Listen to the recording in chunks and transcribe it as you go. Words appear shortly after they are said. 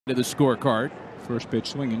to the scorecard. First pitch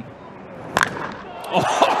swinging. Oh,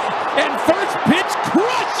 and first pitch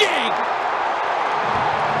crushing!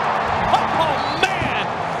 Oh, man!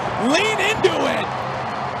 Lean into it!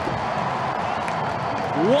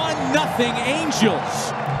 1-0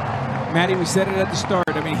 Angels. Matty, we said it at the start.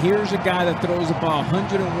 I mean, here's a guy that throws the ball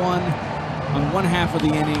 101 on one half of the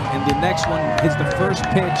inning, and the next one hits the first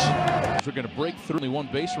pitch. We're going to break through. Only one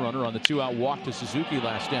base runner on the 2-out walk to Suzuki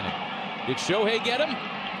last inning. Did Shohei get him?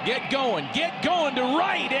 Get going to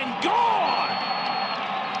right and gone!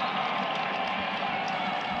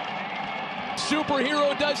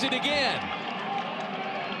 Superhero does it again.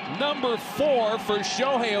 Number 4 for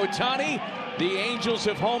Shohei Otani. The Angels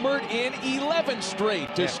have homered in 11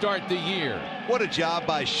 straight to start the year. What a job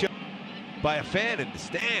by a fan in the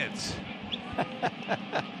stands.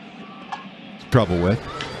 Trouble with.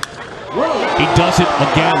 He does it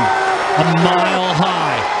again. A mile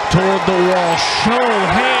high toward the wall.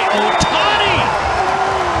 Shohei Otani!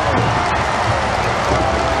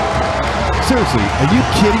 Seriously, are you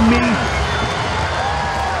kidding me?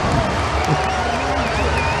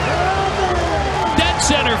 Dead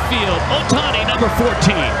center field. Otani, number 14.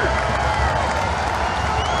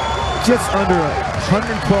 Just under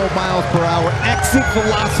 112 miles per hour. Exit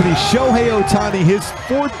velocity. Shohei Otani, his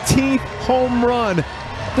 14th home run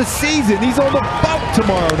the season. He's on the bump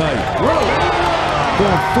tomorrow night.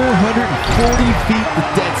 Going 440 feet to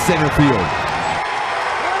dead center field.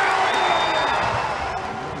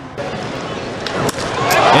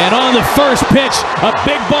 And on the first pitch, a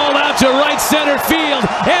big ball out to right center field,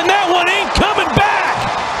 and that one ain't coming back.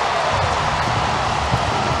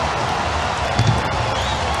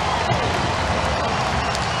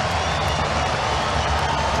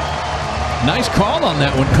 Nice call on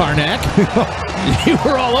that one, Karnak. You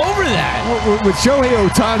were all over that. With Shohei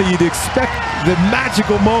Otani, you'd expect the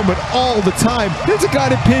magical moment all the time. There's a guy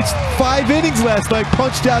that pitched 5 innings last night,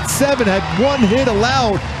 punched out 7, had 1 hit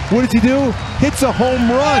allowed. What does he do? Hits a home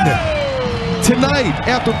run tonight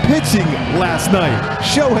after pitching last night.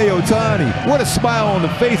 Shohei Otani, what a smile on the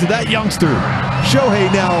face of that youngster. Shohei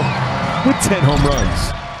now with 10 home runs.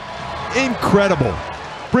 Incredible.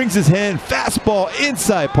 Brings his hand, fastball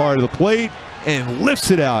inside part of the plate, and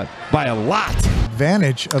lifts it out by a lot.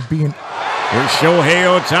 Advantage of being. Here's Shohei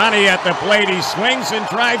Otani at the plate. He swings and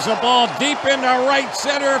drives the ball deep into right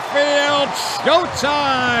center field.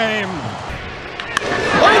 Showtime!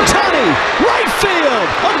 Otani, right field,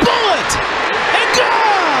 a bullet, and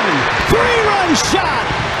gone! 3-run shot,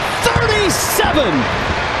 37,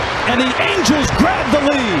 and the Angels grab the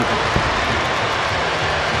lead.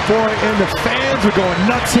 And the fans are going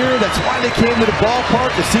nuts here. That's why they came to the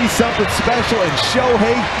ballpark, to see something special, and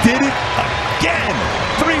Shohei did it again.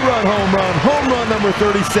 3-run home run number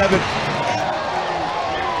 37.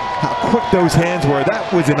 How quick those hands were.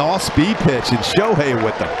 That was an off-speed pitch, and Shohei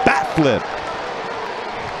with the bat flip.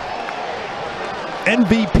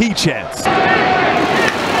 MVP chance.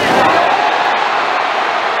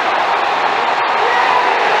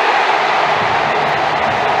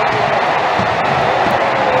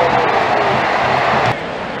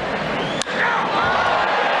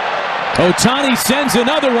 Otani sends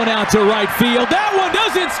another one out to right field. That one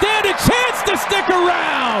doesn't stand a chance to stick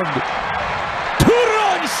around.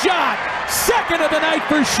 2-run shot. Second of the night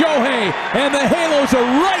for Shohei. And the Halos are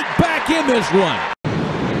right back in this one.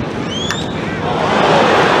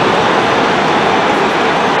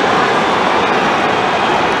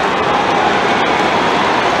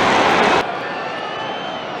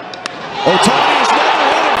 Otani's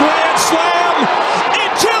never hit a grand slam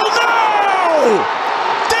until now!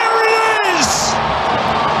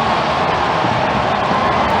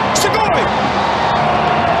 Segoi!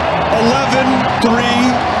 11-3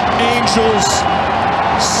 Angels,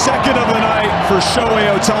 second of the night for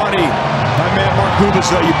Shohei Otani. My man Mark Gubas,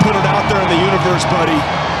 though, you put it out there in the universe, buddy.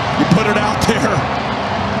 You put it out there.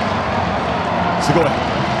 Segoi.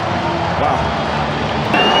 Wow.